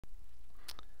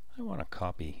I want to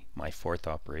copy my fourth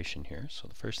operation here. So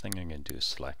the first thing I'm going to do is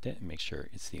select it and make sure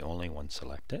it's the only one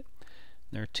selected.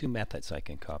 There are two methods I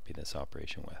can copy this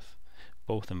operation with.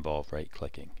 Both involve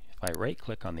right-clicking. If I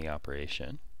right-click on the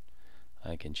operation,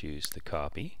 I can choose the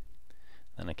copy.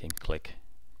 Then I can click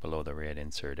below the red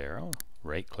insert arrow,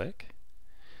 right-click,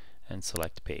 and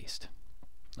select paste.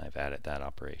 I've added that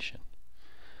operation.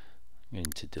 I'm going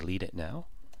to delete it now.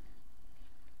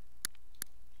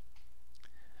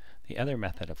 The other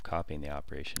method of copying the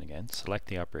operation, again, select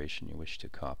the operation you wish to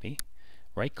copy,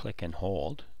 right-click and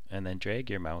hold, and then drag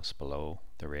your mouse below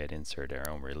the red insert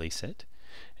arrow and release it.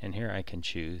 And here I can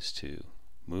choose to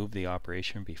move the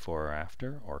operation before or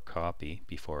after, or copy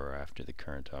before or after the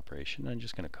current operation. I'm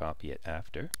just going to copy it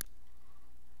after.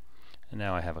 And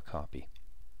now I have a copy.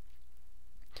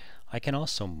 I can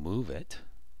also move it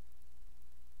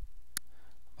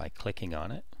by clicking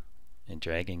on it and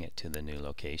dragging it to the new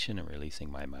location and releasing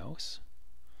my mouse.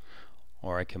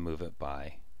 Or I can move it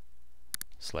by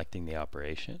selecting the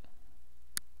operation,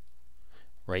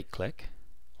 right-click,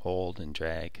 hold and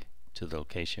drag to the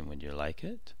location when you like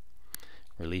it,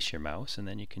 release your mouse, and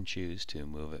then you can choose to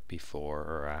move it before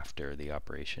or after the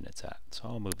operation it's at. So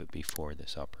I'll move it before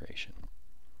this operation.